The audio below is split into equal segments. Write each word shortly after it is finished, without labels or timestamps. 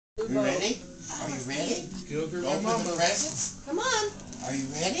You ready? Are you ready? Open the presents. Come on. Are you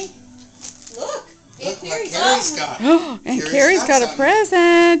ready? Look. Look what Carrie's got. And Carrie's got a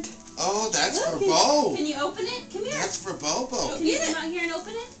present. Oh, that's for Bo. Can you open it? Come here. That's for Bobo. Can you come out here and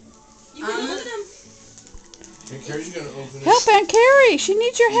open it? You can open them. Hey, Carrie's gonna open it. Help Aunt Carrie. She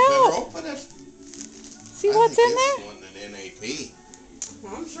needs your You help. better open it. See what's in there? I think it's one an NAP.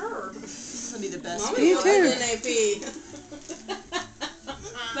 Well, I'm sure. This will be the best. Me Mommy too. NAP.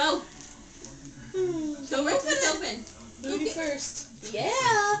 Go. Go rip it open. Baby first.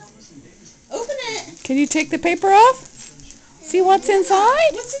 Yeah. Open it. Can you take the paper off? See what's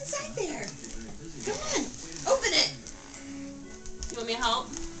inside? What's inside there? Come on. Open it. You want me to help?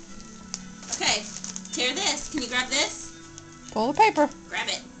 Okay. Tear this. Can you grab this? Pull the paper. Grab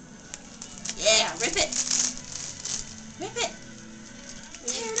it. Yeah. Rip it. Rip it.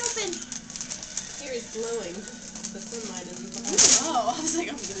 Tear it open. Here is glowing. The sunlight isn't behind. Oh, I was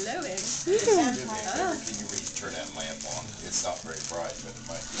like, I'm glowing. Can you turn that lamp on? It's not very bright, but it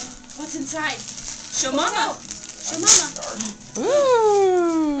might be. What's inside? Show Mama. Show Mama.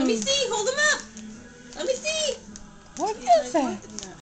 Ooh. Let me see. Hold them up. Let me see. What is that?